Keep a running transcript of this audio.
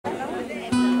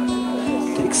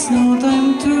Takes no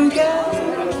time to get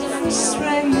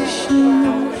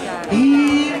frustration,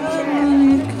 even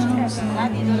when it comes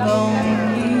in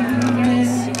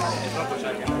loneliness.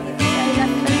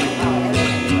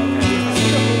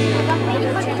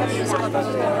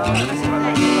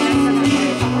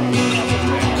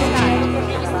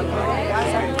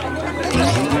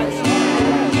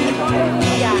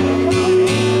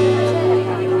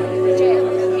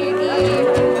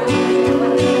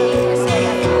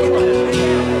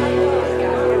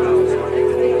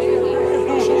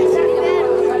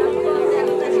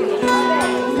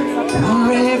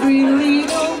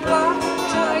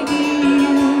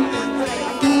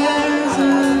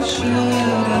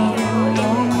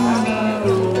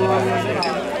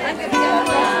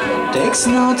 Takes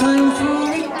no time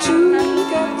for it to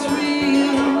get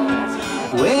real,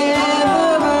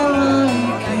 whether I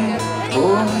like it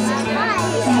or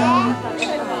not.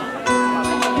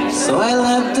 So I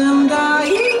let them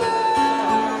die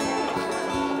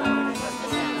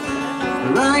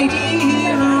right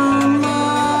here on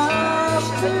my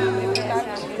bed.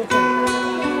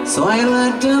 So I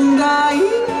let them die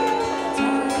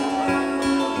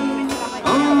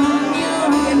on your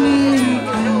naked.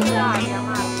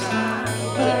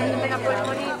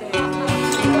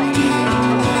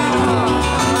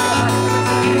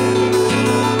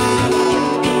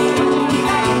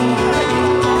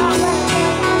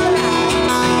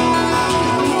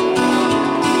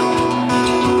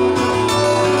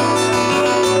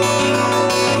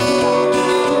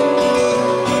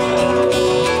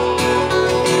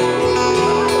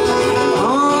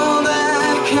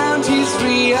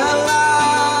 Realize